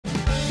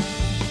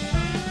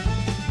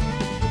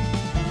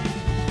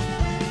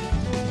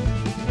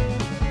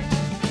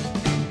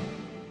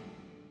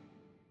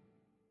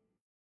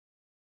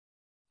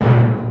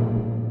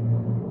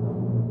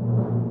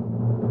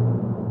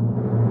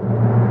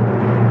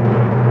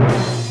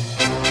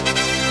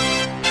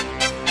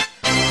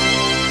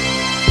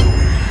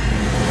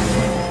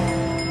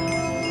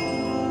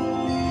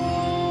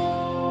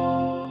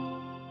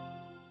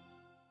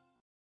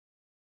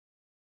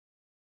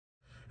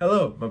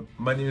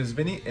my name is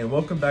Vinny and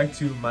welcome back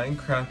to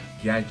Minecraft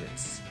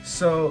Gadgets.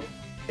 So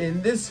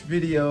in this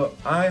video,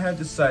 I have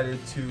decided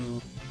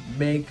to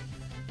make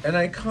an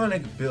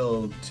iconic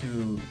build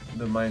to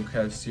the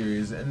Minecraft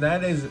series, and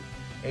that is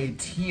a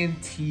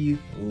TNT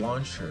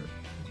launcher.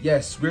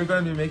 Yes, we're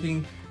going to be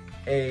making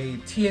a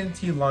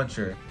TNT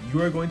launcher.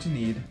 You are going to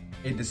need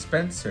a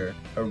dispenser,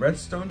 a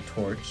redstone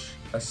torch,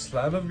 a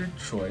slab of your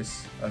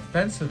choice, a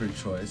fence of your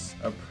choice,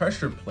 a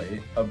pressure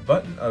plate, a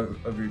button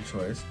of your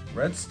choice,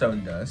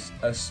 redstone dust,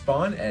 a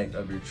spawn egg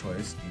of your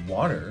choice,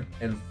 water,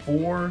 and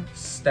 4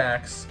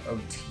 stacks of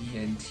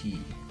TNT.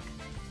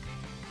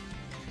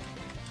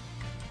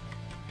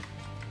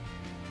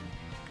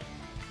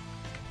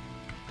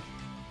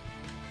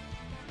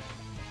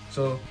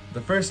 So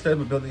the first step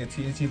of building a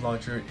TNT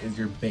launcher is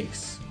your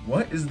base.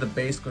 What is the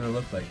base going to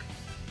look like?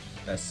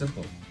 That's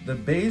simple. The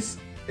base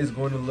is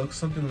going to look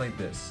something like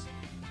this.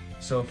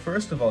 So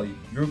first of all,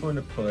 you're going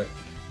to put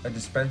a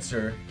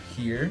dispenser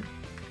here,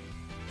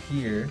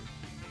 here,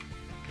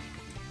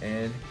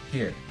 and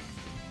here.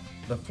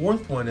 The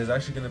 4th one is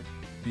actually going to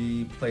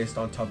be placed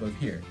on top of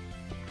here,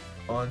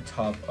 on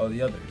top of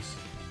the others.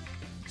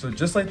 So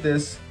just like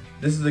this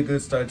is a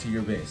good start to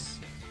your base.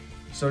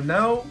 So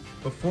now,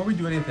 before we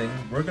do anything,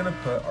 we're going to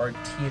put our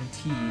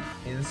TNT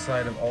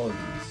inside of all of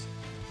these.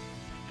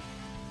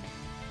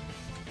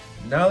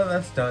 Now that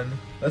that's done,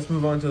 let's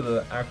move on to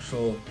the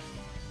actual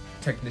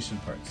technician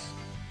parts.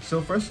 So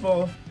first of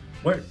all,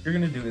 what you're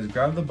going to do is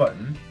grab the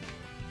button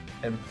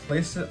and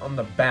place it on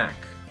the back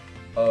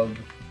of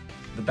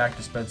the back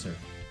dispenser.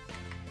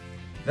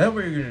 Then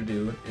what you're going to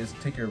do is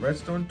take your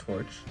redstone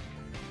torch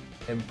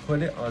and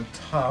put it on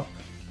top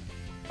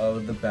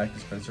of the back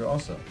dispenser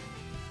also.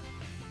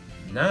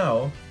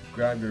 Now,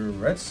 grab your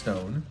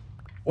redstone.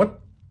 What?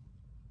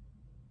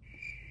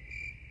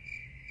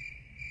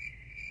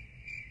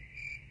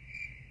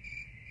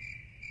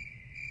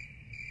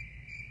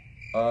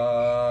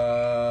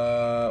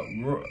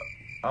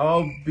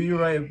 I'll be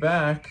right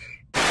back.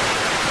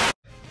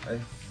 I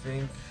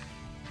think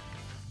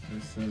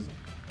this is,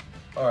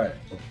 alright.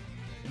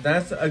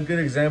 That's a good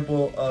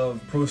example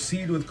of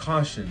proceed with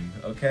caution,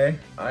 okay?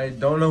 I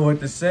don't know what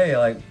to say,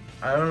 like,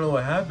 I don't know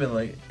what happened,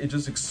 like, it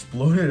just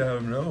exploded out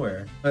of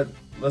nowhere. But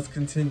let's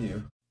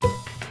continue.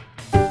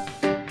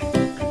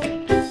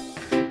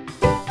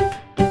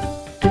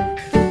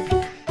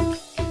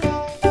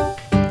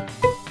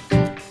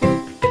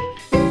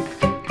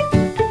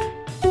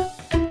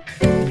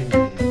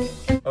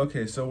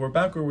 Okay, so we're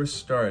back where we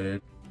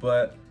started,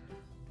 but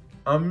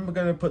I'm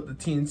gonna put the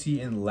TNT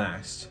in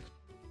last,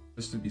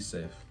 just to be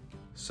safe.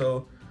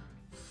 So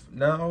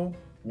now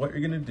what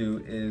you're gonna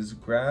do is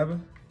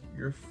grab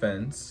your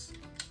fence,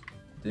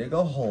 dig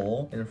a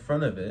hole in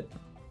front of it,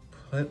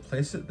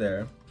 place it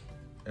there,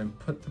 and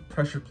put the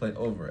pressure plate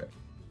over it.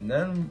 And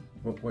then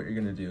what you're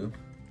gonna do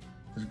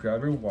is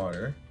grab your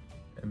water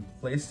and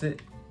place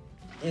it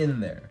in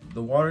there.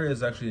 The water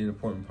is actually an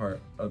important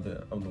part of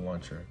the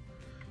launcher.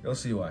 You'll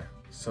see why.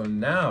 So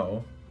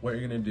now what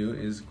you're gonna do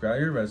is grab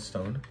your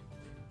redstone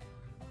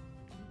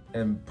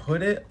and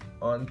put it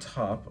on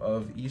top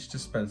of each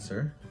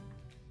dispenser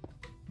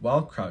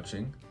while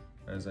crouching,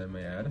 as I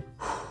may add.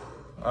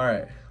 All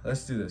right,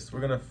 let's do this.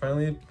 We're gonna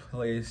finally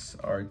place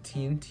our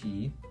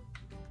TNT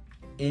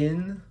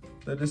in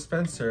the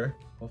dispenser.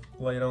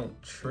 Hopefully I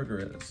don't trigger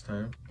it this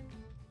time.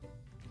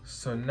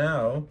 So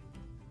now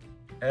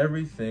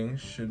everything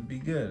should be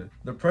good.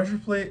 The pressure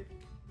plate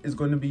is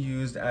going to be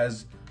used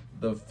as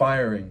the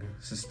firing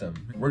system.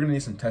 We're gonna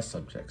need some test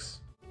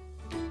subjects.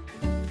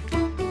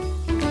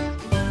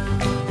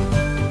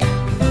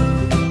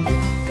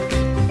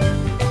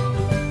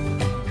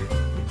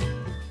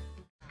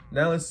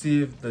 Now let's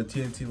see if the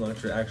TNT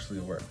launcher actually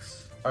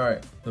works. All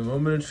right, the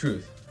moment of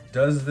truth.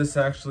 Does this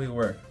actually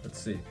work?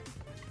 Let's see.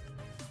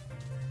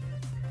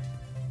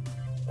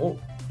 Oh.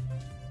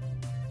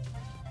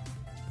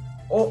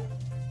 Oh.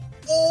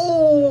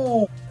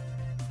 Oh!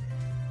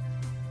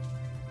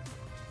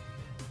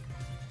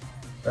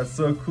 That's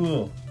so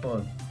cool.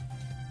 Hold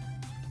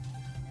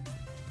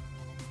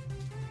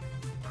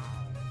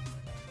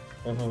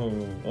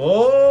on.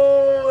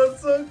 Oh,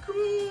 that's so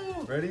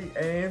cool. Ready,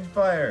 aim,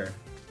 fire.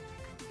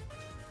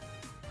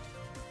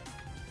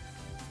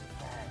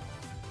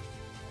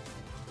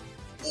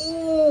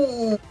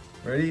 Ooh.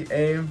 Ready,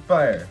 aim,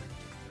 fire.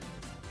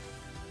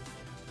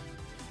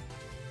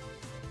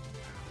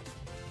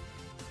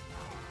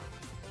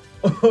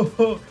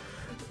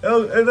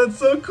 Oh, and that's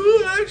so cool,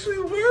 it actually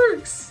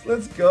works!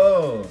 Let's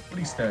go! What are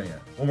you staring at?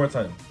 One more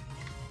time.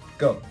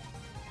 Go.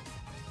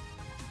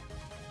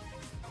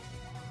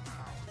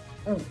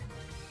 Ooh!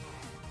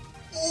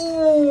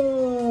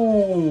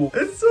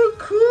 It's so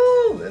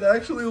cool! It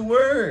actually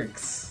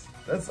works!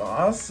 That's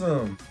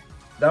awesome!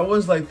 That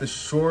was like the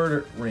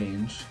short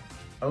range.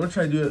 I'm gonna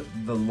try to do it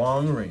the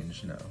long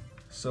range now.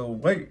 So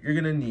what you're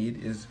gonna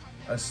need is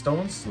a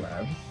stone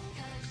slab,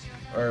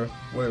 or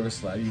whatever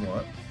slab you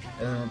want,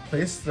 and then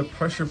replace the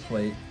pressure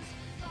plate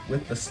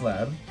with the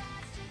slab,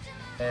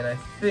 and I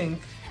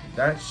think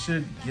that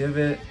should give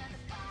it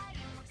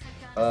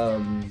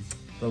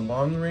the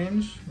long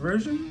range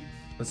version.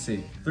 Let's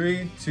see.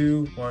 3,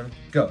 2, 1,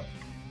 go.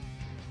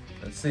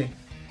 Let's see.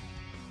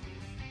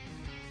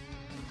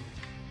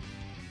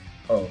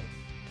 Oh.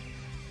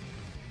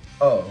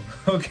 Oh,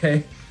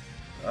 okay.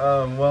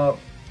 Well,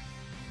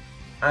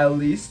 at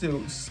least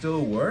it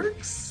still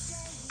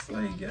works,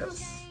 I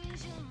guess.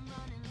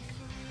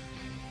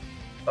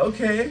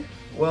 Okay,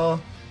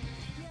 well,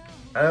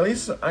 at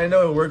least I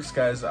know it works,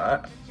 guys.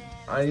 I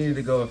need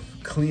to go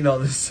clean all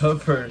this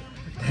up for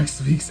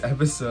next week's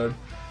episode.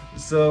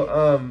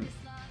 So,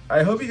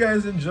 I hope you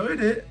guys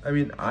enjoyed it. I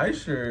mean, I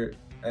sure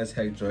as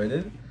heck enjoyed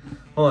it.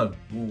 Hold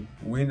on,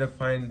 we need to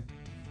find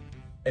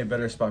a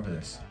better spot for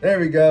this. There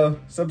we go,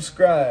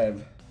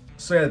 subscribe.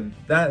 So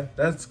yeah,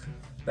 that's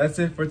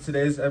it for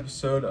today's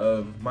episode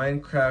of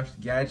Minecraft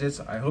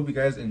Gadgets. I hope you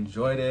guys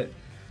enjoyed it.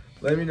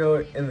 Let me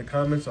know in the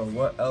comments on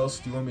what else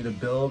do you want me to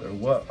build, or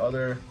what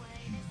other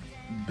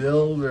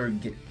build or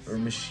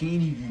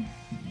machine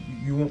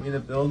you want me to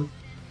build,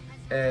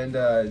 and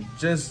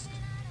just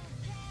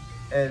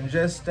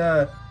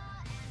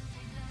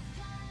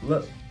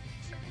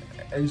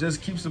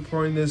keep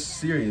supporting this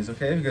series,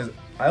 okay? Because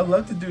I'd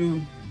love to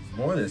do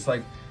more of this.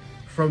 Like,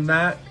 from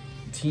that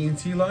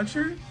TNT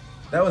launcher,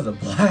 that was a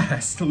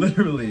blast,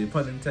 literally,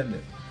 pun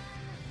intended.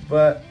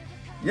 But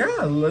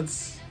yeah,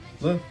 let's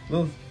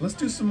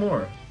do some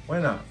more. Why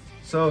not?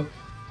 So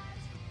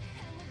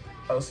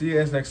I'll see you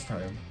guys next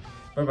time.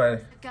 Bye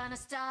bye.